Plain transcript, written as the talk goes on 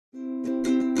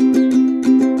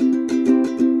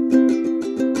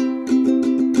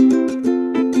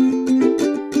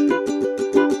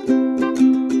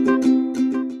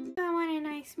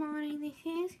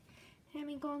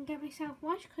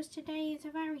much because today is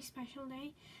a very special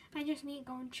day. I just need to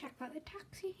go and check out the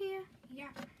taxi here. Yeah,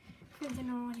 there's an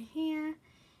order here.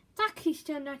 Taxi's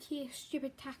still not here,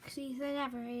 stupid taxis. They're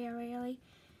never here, really.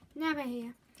 Never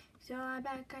here. So I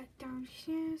better get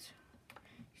downstairs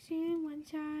soon once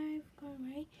I've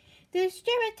gone away. The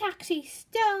stupid taxi's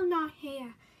still not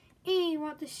here. Hey,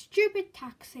 what the stupid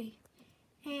taxi?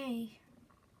 Hey.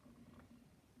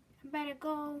 I better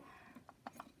go.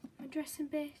 My dressing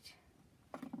bit.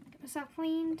 Get myself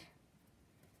cleaned.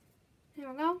 There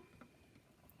we go.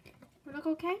 We look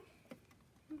okay?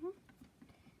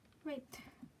 Right.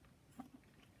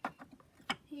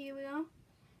 Here we go.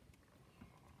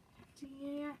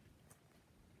 Yeah.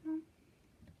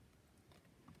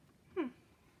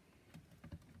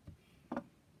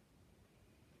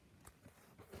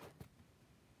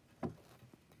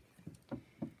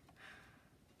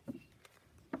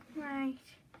 Right.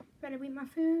 Better eat my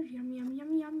food. Yum, yum,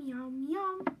 yum, yum, yum,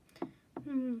 yum.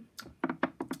 I'm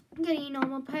getting a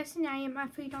normal person. I eat my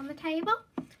food on the table.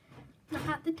 Not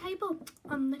at the table.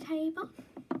 On the table.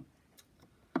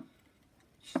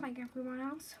 Just like everyone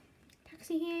else.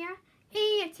 Taxi here.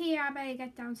 Hey, it's here. I better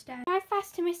get downstairs. Drive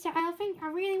faster, Mr. Elephant.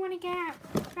 I really want to get out.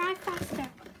 Drive faster.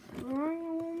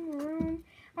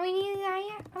 Are we nearly there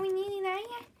yet? Are we nearly there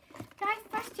yet? Drive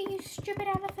faster, you stupid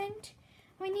elephant.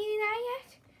 Are we nearly there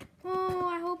yet? Oh,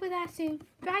 I hope we're there soon.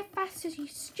 Drive faster, you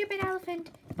stupid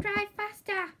elephant. Drive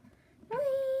faster. Whee!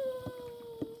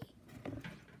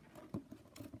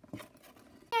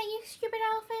 Yeah, you stupid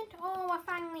elephant. Oh, we're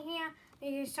finally here.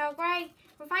 This is so great.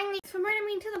 We're finally from running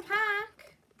me to the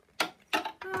park.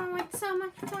 Oh, it's so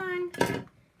much fun.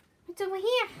 It's over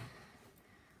here.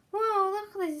 Whoa,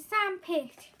 look, there's a sand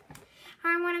pit.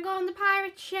 I want to go on the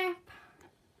pirate ship.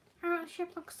 Pirate ship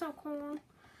looks so cool.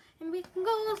 And we can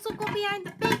also go behind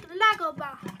the big Lego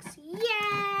box.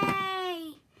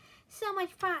 Yay! So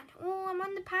much fun. Oh, I'm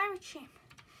on the pirate ship.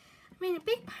 I'm in a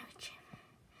big pirate ship.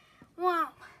 Wow.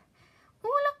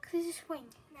 Oh, look, there's a swing.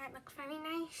 That looks very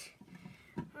nice.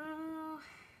 Oh,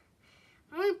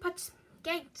 I'm going to put some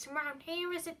gates around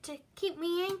here. Is it to keep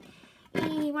me in?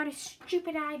 Hey, what a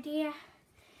stupid idea.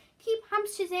 Keep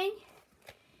hamsters in.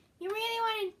 You really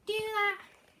want to do that?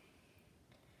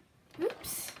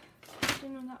 Oops. I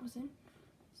didn't know that was in.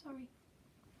 Sorry.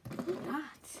 Look at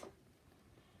that.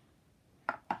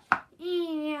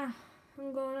 Yeah,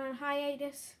 I'm going on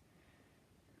hiatus.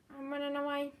 I'm running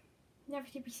away. Never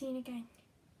to be seen again.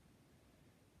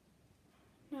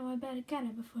 Now I better get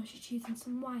her before she's using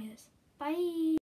some wires. Bye.